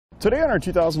Today on our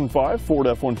 2005 Ford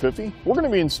F-150, we're going to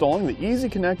be installing the Easy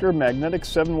Connector Magnetic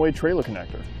 7-Way Trailer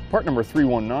Connector, part number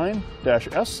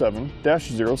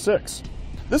 319-S7-06.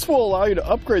 This will allow you to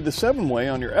upgrade the 7-way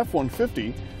on your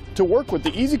F-150 to work with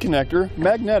the Easy Connector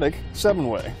Magnetic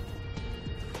 7-Way.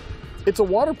 It's a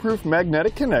waterproof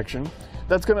magnetic connection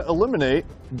that's going to eliminate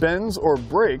bends or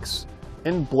breaks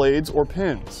in blades or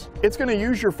pins. It's going to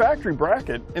use your factory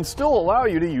bracket and still allow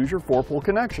you to use your 4-pole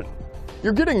connection.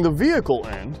 You're getting the vehicle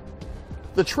end.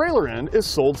 The trailer end is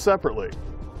sold separately.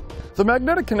 The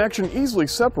magnetic connection easily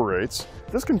separates.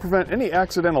 This can prevent any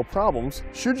accidental problems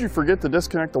should you forget to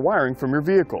disconnect the wiring from your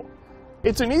vehicle.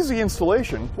 It's an easy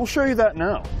installation. We'll show you that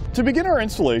now. To begin our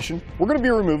installation, we're going to be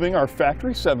removing our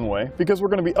factory 7-way because we're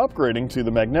going to be upgrading to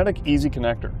the magnetic Easy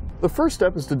Connector. The first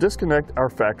step is to disconnect our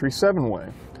factory 7-way.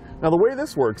 Now the way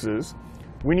this works is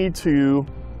we need to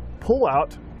pull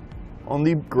out on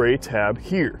the gray tab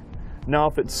here. Now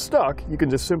if it's stuck, you can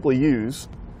just simply use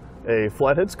a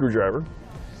flathead screwdriver,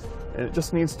 and it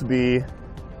just needs to be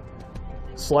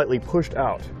slightly pushed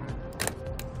out.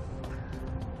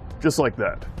 Just like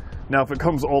that. Now if it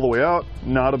comes all the way out,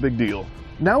 not a big deal.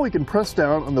 Now we can press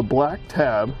down on the black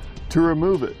tab to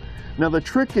remove it. Now the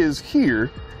trick is here,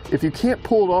 if you can't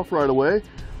pull it off right away,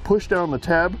 push down the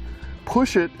tab,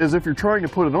 push it as if you're trying to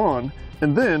put it on,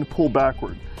 and then pull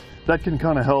backward. That can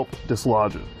kind of help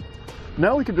dislodge it.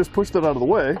 Now we can just push that out of the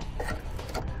way,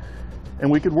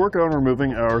 and we can work on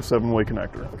removing our 7-way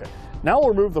connector. Okay. Now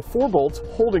we'll remove the 4 bolts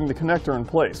holding the connector in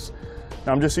place.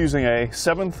 Now I'm just using a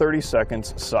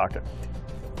 7/32 socket.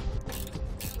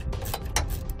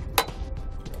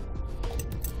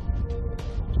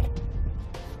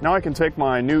 Now I can take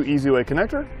my new EasyWay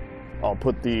connector, I'll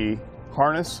put the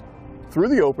harness through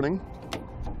the opening,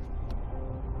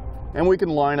 and we can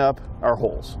line up our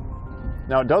holes.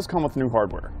 Now it does come with new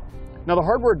hardware. Now the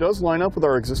hardware does line up with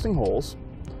our existing holes.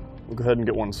 We'll go ahead and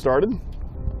get one started.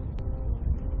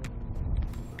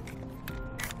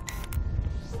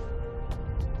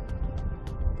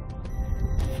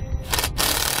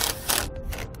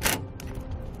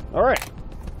 All right,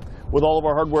 with all of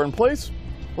our hardware in place,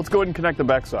 let's go ahead and connect the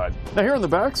backside. Now here on the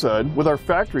backside, with our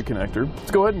factory connector, let's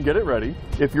go ahead and get it ready.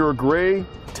 If your gray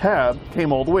tab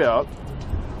came all the way out,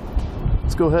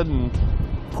 let's go ahead and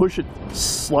push it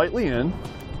slightly in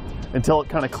until it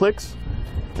kind of clicks,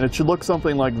 and it should look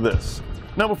something like this.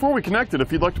 Now before we connect it,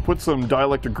 if you'd like to put some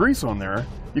dielectric grease on there,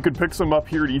 you could pick some up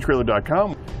here at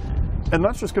etrailer.com, and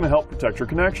that's just going to help protect your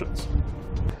connections.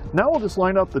 Now we'll just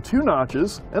line up the 2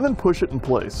 notches and then push it in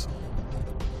place.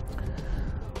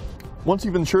 Once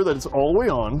you've ensured that it's all the way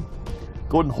on,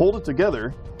 go ahead and hold it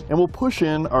together, and we'll push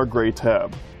in our gray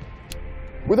tab.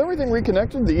 With everything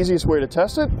reconnected, the easiest way to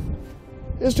test it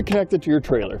is to connect it to your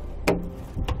trailer.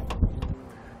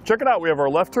 Check it out, we have our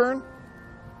left turn,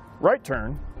 right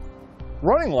turn,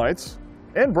 running lights,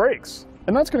 and brakes.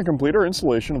 And that's going to complete our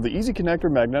installation of the Easy Connector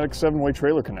Magnetic 7-Way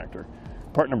Trailer Connector,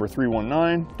 part number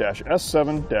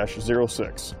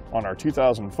 319-S7-06 on our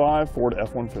 2005 Ford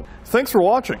F-150. Thanks for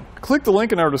watching. Click the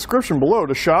link in our description below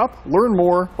to shop, learn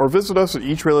more, or visit us at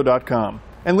etrailer.com.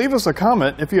 And leave us a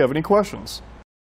comment if you have any questions.